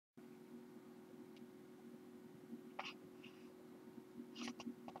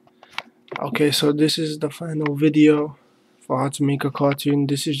Okay, so this is the final video for how to make a cartoon.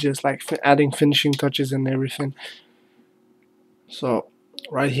 This is just like adding finishing touches and everything. So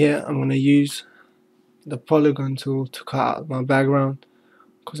right here I'm gonna use the polygon tool to cut out my background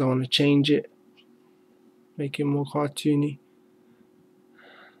because I want to change it, make it more cartoony.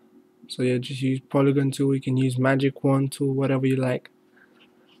 So yeah, just use polygon tool. You can use magic wand tool, whatever you like.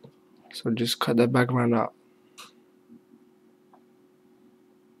 So just cut the background out.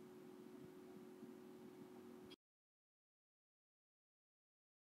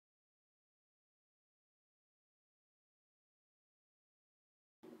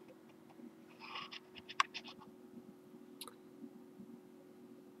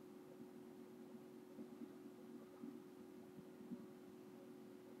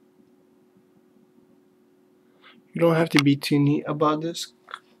 You don't have to be too neat about this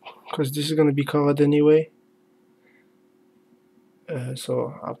because this is going to be covered anyway.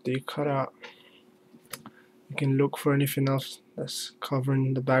 So after you cut out, you can look for anything else that's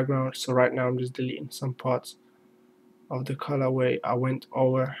covering the background. So right now I'm just deleting some parts of the color where I went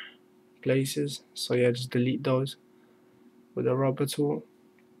over places. So yeah, just delete those with a rubber tool.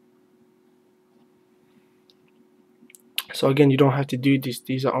 So again, you don't have to do this.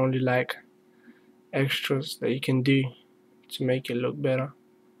 These are only like extras that you can do to make it look better.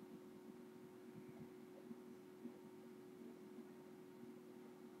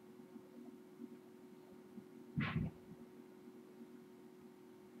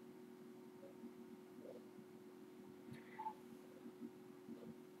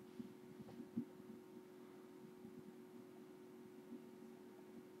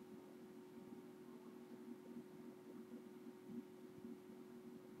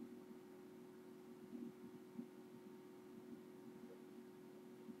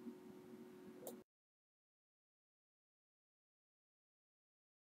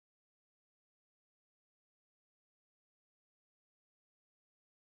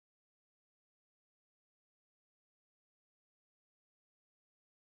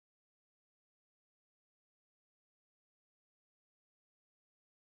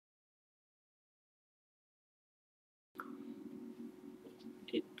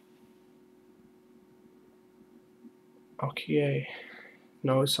 Okay,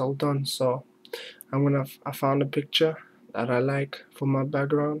 now it's all done. So I found a picture that I like for my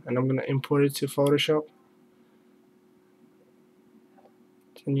background, and I'm gonna import it to Photoshop.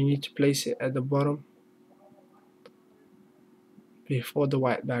 And you need to place it at the bottom before the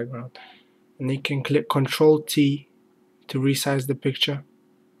white background, and you can click Ctrl T to resize the picture.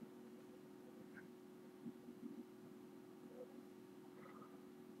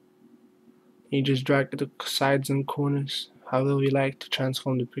 You just drag the sides and corners however you like to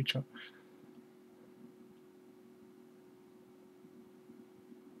transform the picture.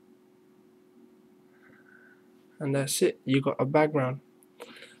 And that's it, you got a background.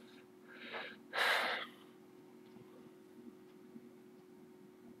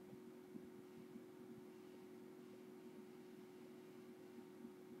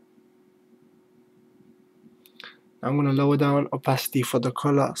 I'm gonna lower down opacity for the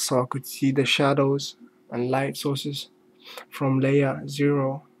color so I could see the shadows and light sources from layer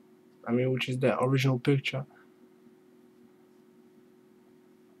 0, which is the original picture.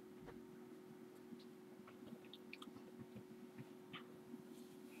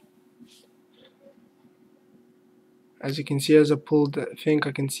 As you can see, as I pull the thing,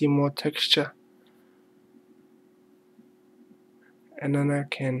 I can see more texture, and then I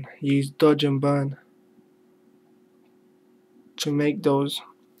can use dodge and burn to make those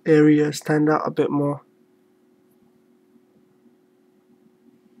areas stand out a bit more.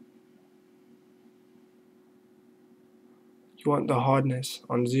 You want the hardness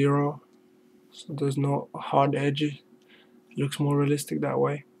on 0, so there's no hard edges. It looks more realistic that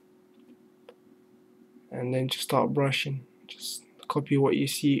way. And then just start brushing. Just copy what you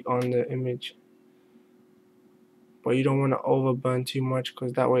see on the image, but you don't want to overburn too much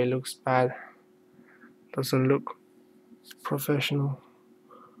because that way it looks bad. Doesn't look professional.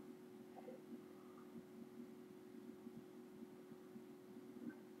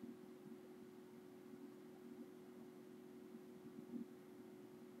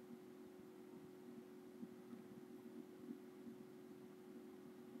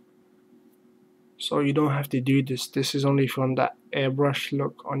 So you don't have to do this. This is only from that airbrush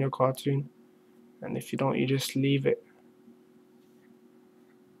look on your cartoon, and if you don't, you just leave it.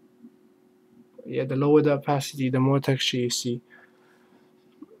 Yeah, the lower the opacity, the more texture you see.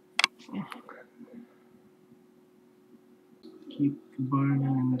 Keep burning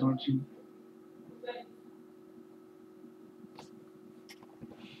and dodging.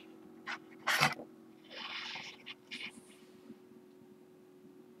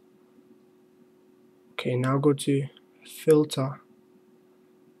 Okay, now go to filter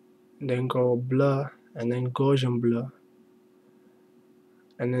and then go blur and then Gaussian blur,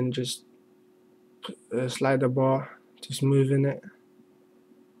 and then just slide the bar to smoothen it.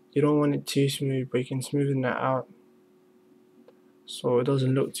 You don't want it too smooth, but you can smoothen that out so it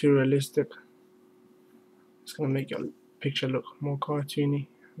doesn't look too realistic. It's gonna make your picture look more cartoony,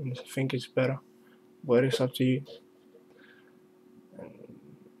 and I think it's better, but it's up to you.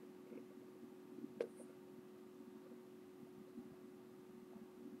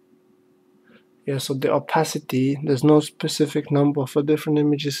 Yeah, so the opacity, there's no specific number for different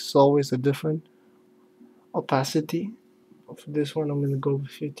images, it's always a different opacity. But for this one, I'm gonna go with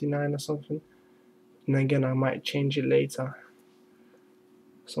 59 or something, and again, I might change it later.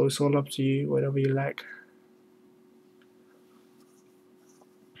 So it's all up to you, whatever you like.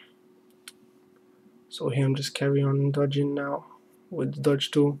 So here I'm just carry on dodging now with the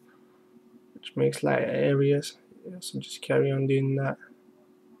dodge tool, which makes light areas. Yeah, so just carry on doing that.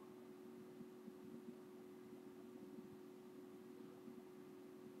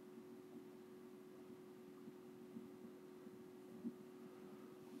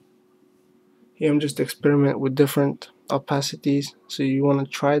 Here I'm just experiment with different opacities, so you want to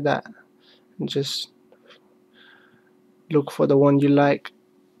try that and just look for the one you like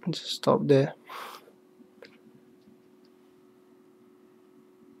and just stop there.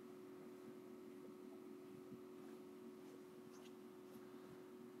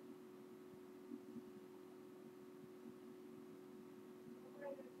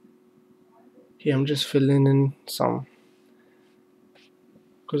 Here I'm just filling in some,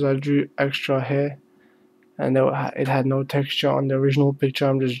 because I drew extra hair and it had no texture on the original picture.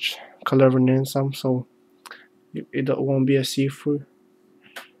 I'm just coloring in some so it won't be a see-through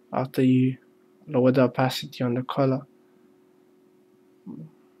after you lower the opacity on the color.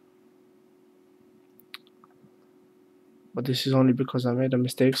 But this is only because I made a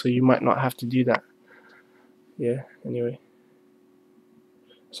mistake, so you might not have to do that. Yeah, anyway.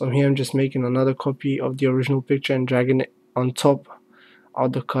 So here I'm just making another copy of the original picture and dragging it on top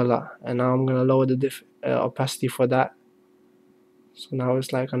of the color, and now I'm gonna lower the opacity for that. So now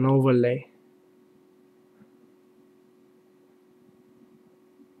it's like an overlay.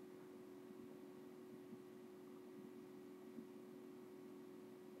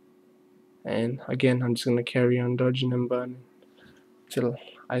 And again, I'm just gonna carry on dodging and burning till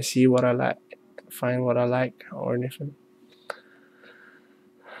I see what I like, find what I like or anything.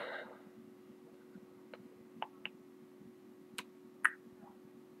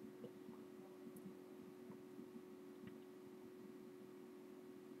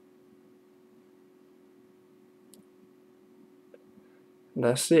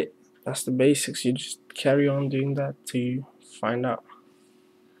 That's it. That's the basics. You just carry on doing that till you find out.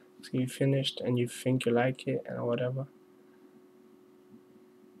 So you finished and you think you like it and whatever.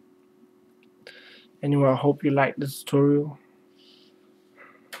 Anyway, I hope you liked the tutorial,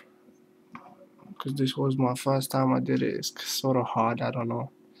 because this was my first time I did it. It's sort of hard, I don't know.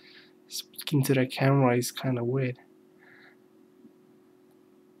 Speaking to the camera is kind of weird.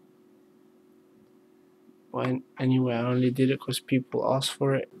 But anyway, I only did it because people asked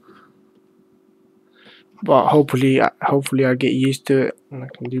for it. But hopefully I get used to it and I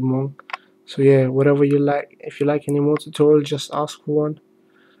can do more. So yeah, whatever you like. If you like any more tutorials, just ask for one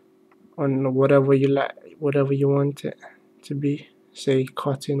on whatever you like, whatever you want it to be, say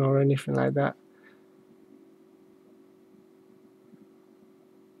cutting or anything like that.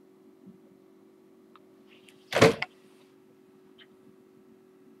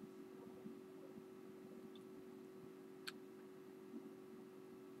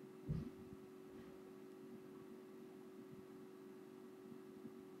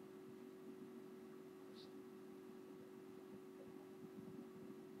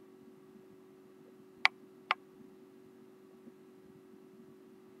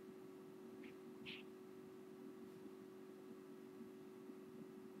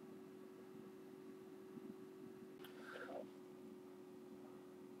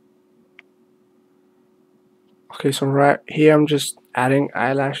 Okay, so right here I'm just adding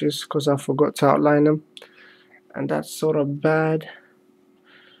eyelashes because I forgot to outline them, and that's sort of bad.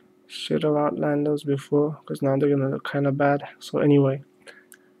 Should have outlined those before, because now they're gonna look kind of bad. So anyway,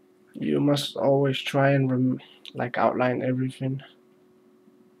 you must always try and like outline everything.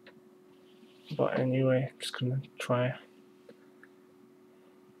 But anyway, I'm just gonna try.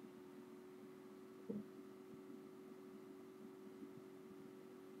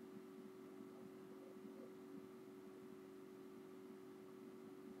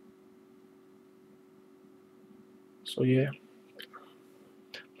 So yeah,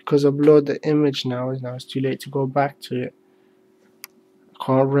 because I upload the image now it's too late to go back to it. I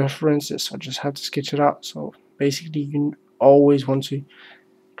can't reference it, so I just have to sketch it out. So basically you always want to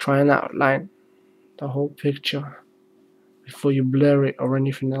try and outline the whole picture before you blur it or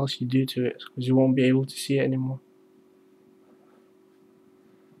anything else you do to it, because you won't be able to see it anymore.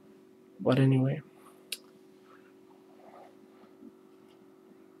 But anyway,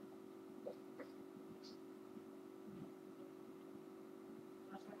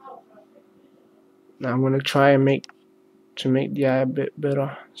 now I'm gonna try and make the eye a bit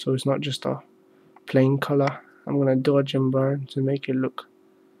better, so it's not just a plain color. I'm gonna dodge and burn to make it look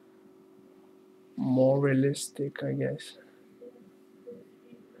more realistic, I guess.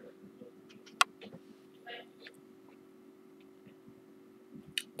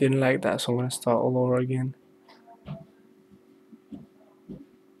 Didn't like that, so I'm gonna start all over again.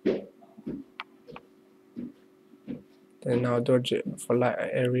 Then I'll dodge it for lighter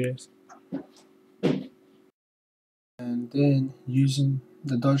areas. And then using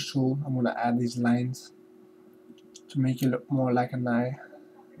the dodge tool, I'm gonna add these lines to make it look more like an eye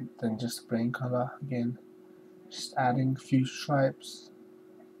than just a plain color. Again, just adding a few stripes.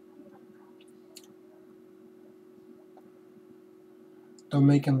 Don't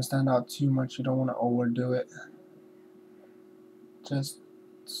make them stand out too much, you don't want to overdo it. Just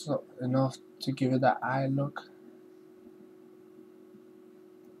enough to give it that eye look.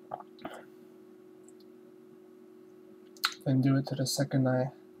 Then do it to the second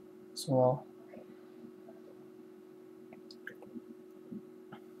eye as well.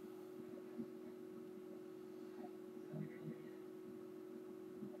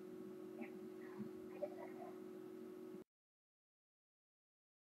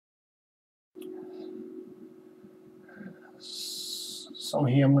 So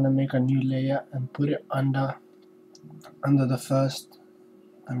here I'm gonna make a new layer and put it under the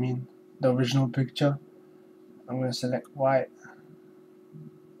original picture. I'm gonna select white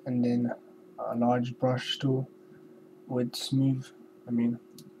and then a large brush tool with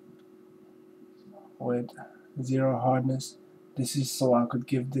with zero hardness. This is so I could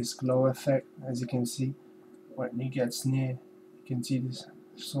give this glow effect. As you can see, when it gets near, you can see this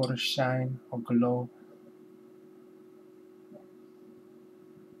sort of shine or glow.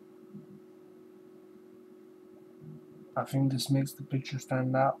 I think this makes the picture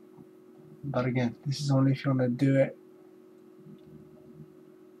stand out, but again, this is only if you want to do it.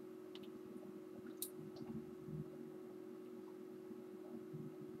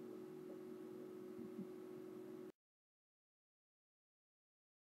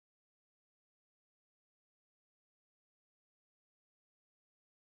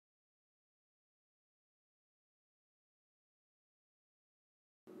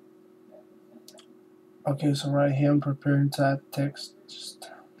 Okay, so right here I'm preparing to add text, just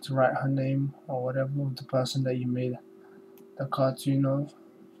to write her name or whatever of the person that you made the cartoon of.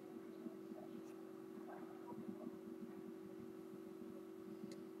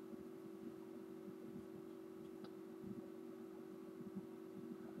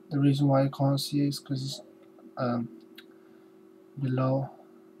 The reason why you can't see it is because it's below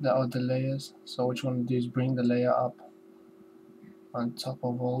the other layers. So what you want to do is bring the layer up on top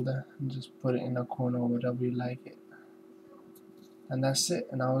of all that and just put it in a corner or whatever you like it. And that's it.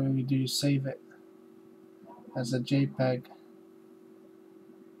 And all you do is save it as a JPEG.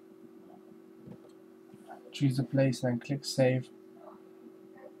 Choose the place and click save.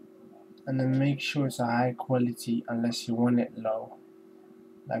 And then make sure it's a high quality unless you want it low,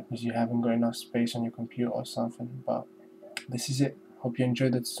 like because you haven't got enough space on your computer or something. But this is it. Hope you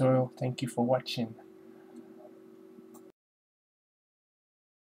enjoyed the tutorial. Thank you for watching.